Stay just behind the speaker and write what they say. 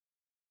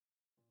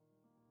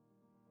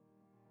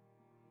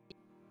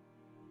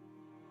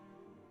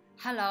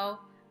Hello,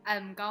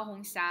 I'm Gao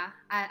Hongxia,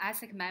 an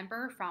ASIC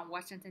member from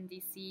Washington,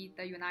 D.C.,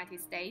 the United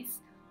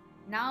States.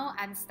 Now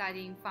I'm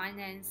studying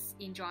finance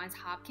in Johns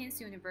Hopkins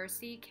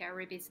University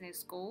Carey Business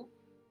School.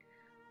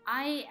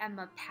 I am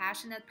a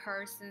passionate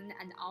person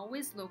and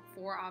always look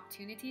for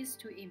opportunities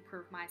to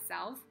improve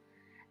myself.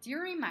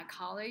 During my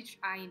college,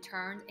 I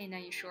interned in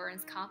an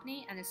insurance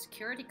company and a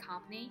security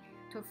company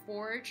to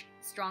forge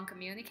strong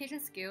communication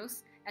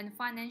skills and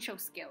financial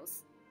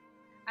skills.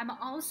 I'm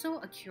also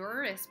a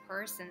curious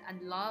person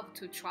and love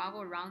to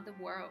travel around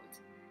the world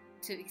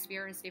to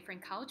experience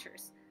different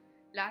cultures.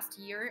 Last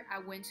year, I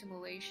went to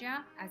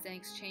Malaysia as an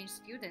exchange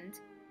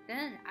student.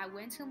 Then I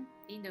went to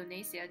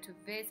Indonesia to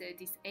visit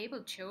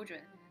disabled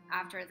children.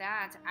 After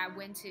that, I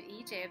went to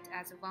Egypt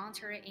as a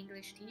voluntary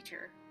English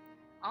teacher.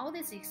 All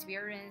this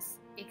experience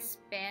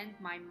expand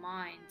my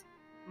mind,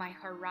 my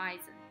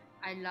horizon.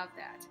 I love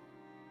that.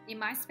 In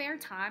my spare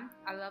time,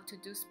 I love to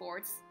do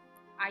sports.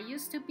 I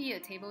used to be a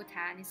table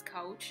tennis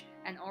coach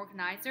and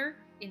organizer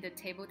in the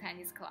table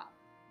tennis club.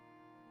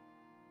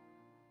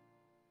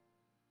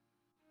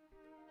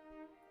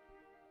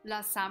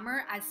 Last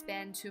summer, I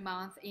spent 2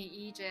 months in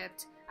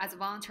Egypt as a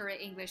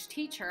voluntary English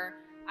teacher.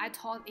 I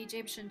taught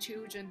Egyptian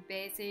children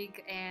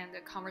basic and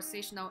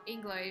conversational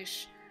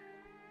English.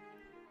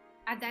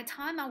 At that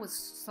time, I was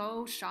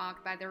so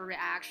shocked by their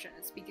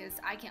reactions because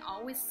I can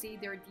always see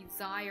their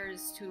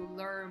desires to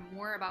learn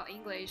more about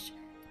English,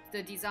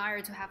 the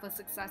desire to have a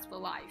successful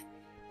life.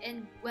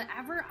 And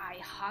whenever I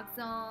hug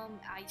them,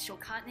 I show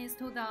kindness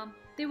to them,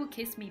 they will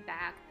kiss me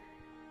back.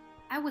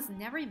 I was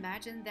never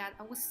imagined that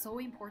I was so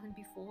important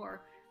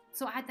before.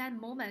 So at that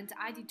moment,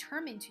 I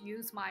determined to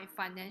use my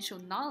financial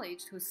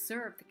knowledge to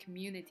serve the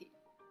community.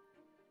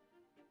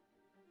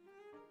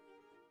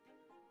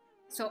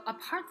 So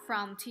apart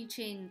from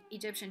teaching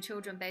Egyptian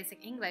children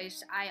basic English,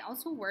 I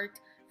also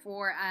worked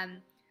for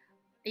an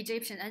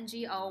Egyptian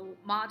NGO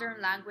Modern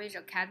Language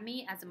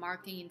Academy as a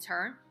marketing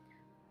intern.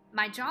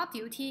 My job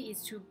duty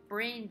is to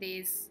bring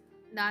this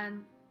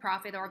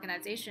non-profit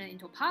organization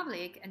into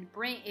public and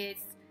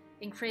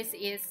increase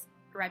its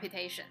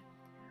reputation.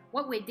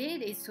 What we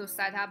did is to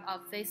set up a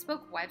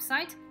Facebook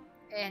website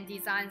and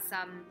design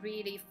some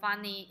really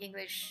funny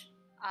English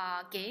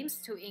games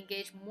to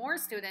engage more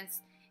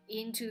students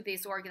into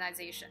this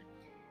organization.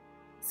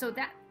 So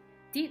that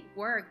did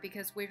work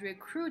because we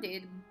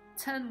recruited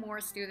 10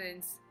 more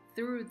students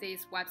through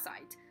this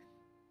website.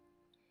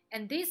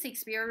 And this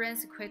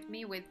experience equipped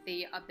me with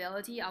the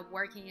ability of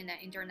working in an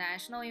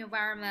international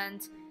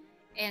environment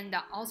and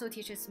also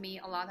teaches me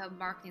a lot of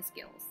marketing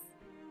skills.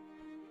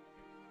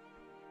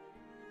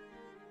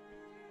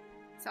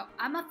 So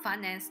I'm a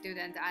finance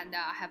student and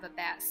have a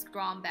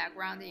strong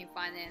background in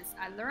finance.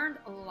 I learned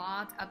a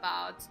lot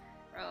about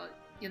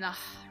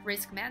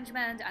risk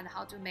management and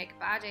how to make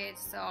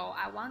budgets. So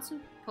I want to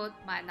put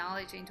my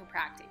knowledge into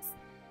practice.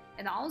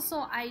 And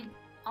also I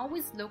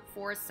always look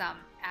for some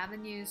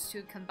avenues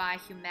to combine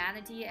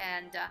humanity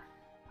and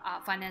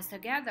finance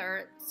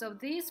together. So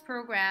this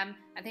program,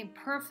 I think,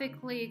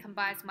 perfectly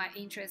combines my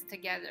interests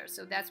together.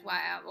 So that's why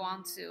I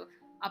want to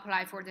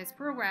apply for this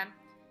program.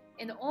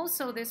 And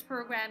also this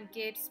program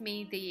gives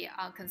me the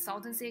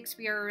consultancy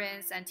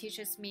experience and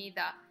teaches me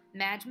the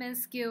management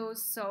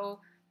skills. So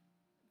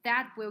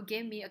that will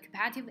give me a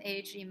competitive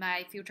edge in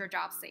my future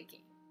job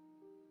seeking.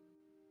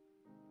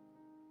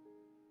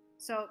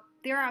 So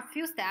there are a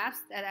few steps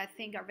that I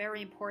think are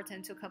very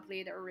important to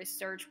complete a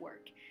research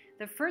work.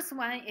 The first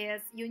one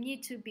is you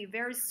need to be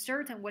very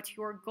certain what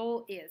your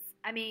goal is.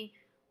 I mean,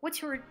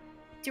 what your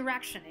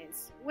direction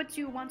is, what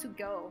do you want to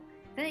go.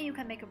 Then you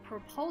can make a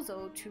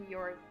proposal to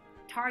your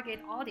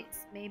target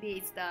audience. Maybe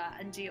it's the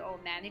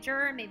NGO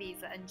manager, maybe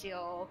it's the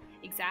NGO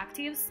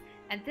executives,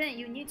 and then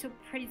you need to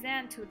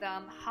present to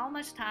them how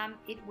much time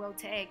it will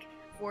take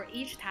for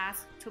each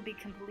task to be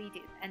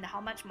completed and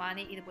how much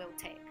money it will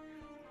take.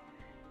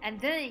 And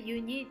then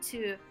you need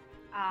to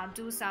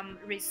do some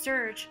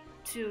research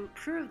to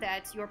prove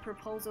that your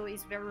proposal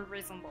is very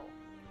reasonable.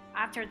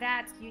 After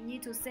that, you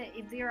need to say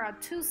if there are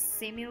two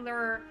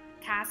similar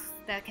tasks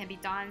that can be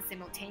done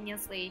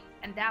simultaneously,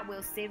 and that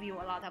will save you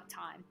a lot of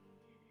time.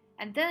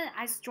 And then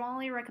I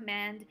strongly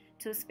recommend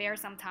to spare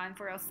some time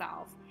for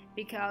yourself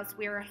because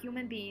we are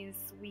human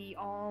beings, we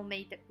all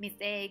make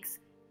mistakes.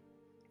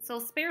 So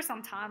spare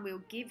some time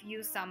will give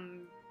you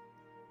some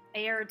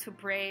air to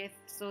breathe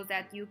so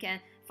that you can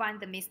find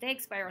the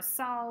mistakes by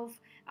yourself,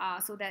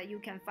 so that you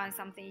can find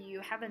something you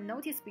haven't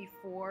noticed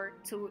before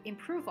to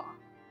improve on.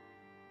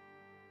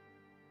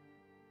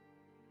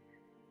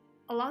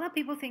 A lot of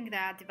people think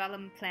that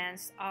development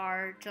plans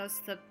are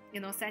just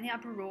setting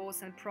up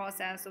rules and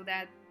process so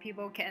that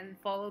people can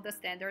follow the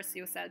standards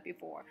you said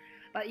before.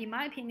 But in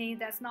my opinion,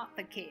 that's not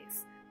the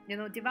case.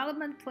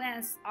 Development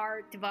plans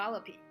are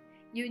developing.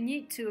 You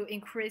need to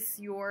increase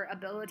your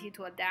ability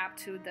to adapt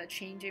to the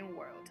changing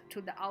world,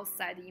 to the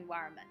outside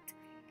environment,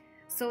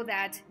 so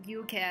that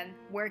you can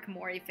work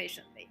more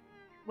efficiently.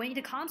 When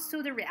it comes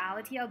to the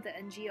reality of the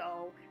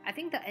NGO, I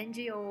think the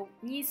NGO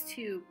needs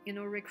to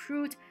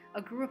recruit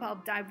a group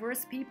of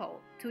diverse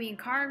people, to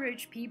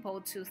encourage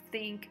people to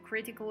think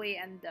critically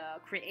and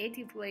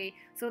creatively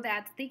so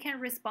that they can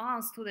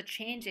respond to the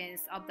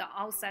changes of the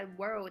outside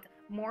world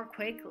more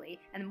quickly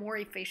and more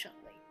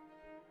efficiently.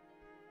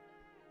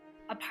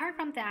 Apart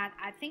from that,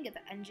 I think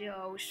the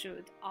NGO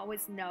should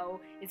always know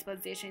its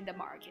position in the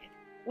market,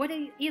 what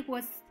it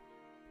was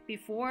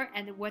before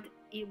and what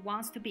it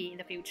wants to be in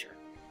the future.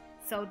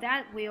 So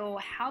that will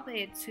help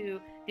it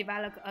to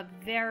develop a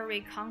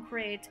very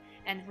concrete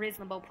and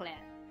reasonable plan.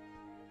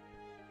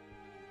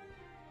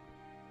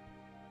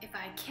 If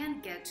I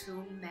can't get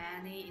too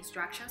many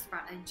instructions from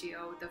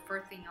NGO, the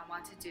first thing I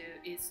want to do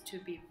is to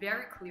be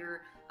very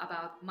clear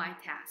about my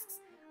tasks.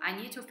 I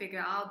need to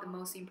figure out the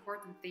most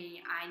important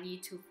thing I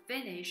need to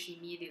finish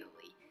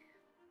immediately.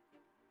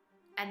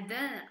 And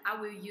then I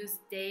will use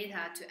data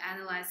to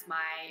analyze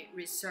my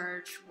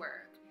research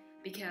work,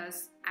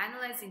 because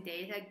analyzing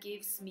data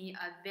gives me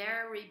a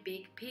very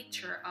big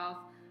picture of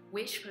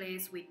which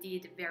place we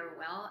did very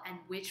well and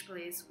which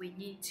place we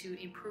need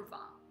to improve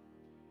on.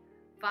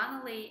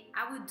 Finally,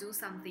 I will do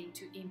something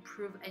to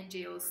improve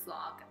NGO's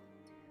slogan.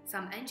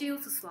 Some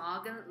NGOs'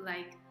 slogan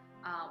like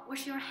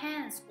wash your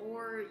hands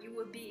or you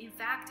will be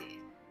infected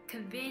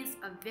conveys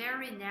a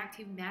very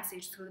negative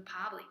message to the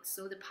public,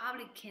 so the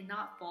public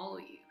cannot follow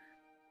you.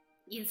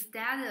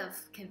 Instead of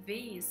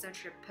conveying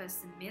such a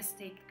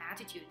pessimistic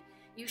attitude,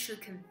 you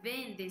should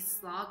convey this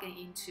slogan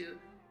into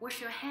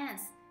wash your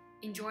hands,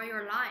 enjoy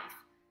your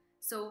life.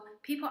 So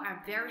people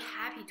are very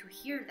happy to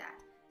hear that.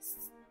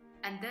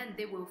 And then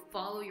they will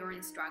follow your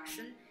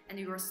instruction and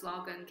your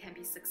slogan can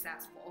be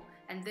successful,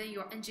 and then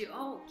your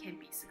NGO can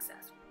be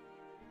successful.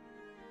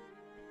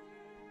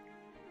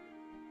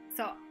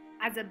 So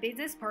as a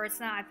business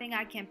person, I think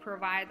I can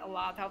provide a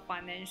lot of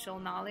financial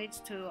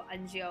knowledge to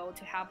NGO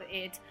to help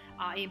it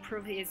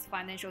improve its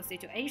financial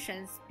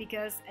situations,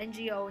 because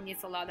NGO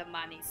needs a lot of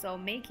money. So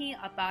making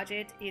a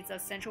budget is a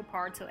central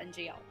part to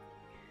NGO.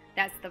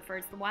 That's the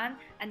first one.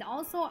 And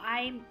also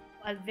I'm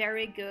a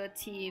very good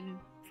team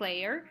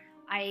player.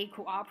 I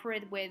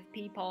cooperate with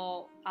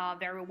people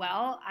very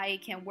well. I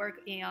can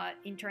work in an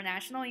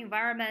international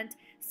environment,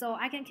 so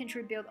I can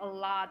contribute a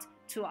lot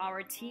to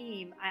our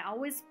team. I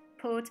always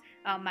put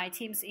my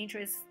team's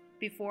interests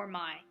before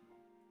mine.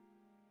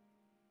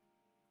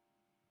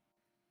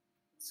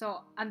 So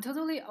I'm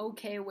totally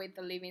okay with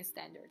the living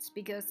standards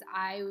because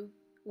I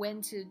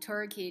went to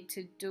Turkey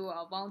to do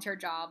a volunteer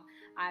job,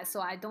 so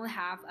I don't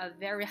have a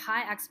very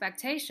high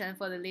expectation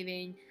for the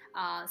living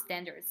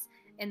standards.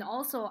 And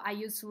also, I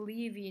used to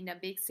live in a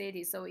big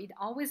city, so it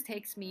always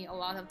takes me a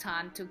lot of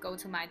time to go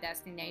to my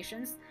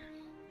destinations.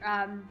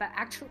 But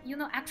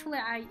actually,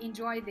 I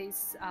enjoy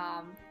this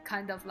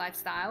kind of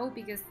lifestyle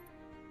because,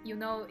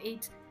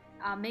 it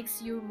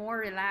makes you more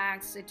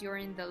relaxed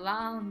during the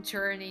long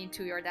journey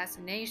to your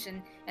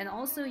destination, and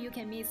also you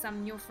can meet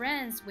some new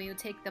friends when you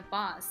take the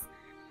bus.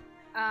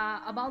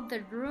 About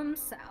the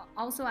rooms,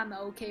 also I'm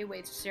okay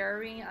with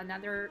sharing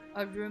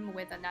a room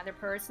with another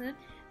person,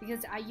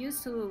 because I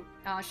used to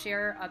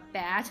share a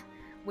bed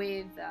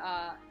with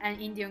an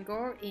Indian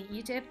girl in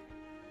Egypt,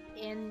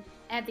 and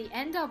at the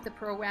end of the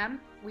program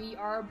we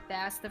are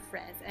best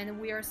friends, and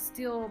we are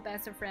still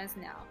best friends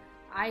now.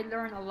 I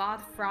learned a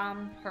lot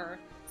from her.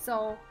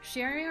 So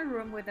sharing a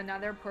room with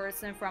another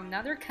person from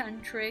another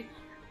country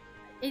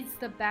is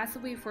the best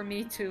way for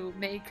me to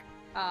make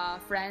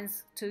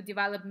friends, to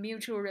develop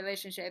mutual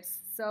relationships.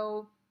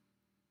 So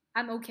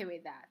I'm okay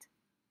with that.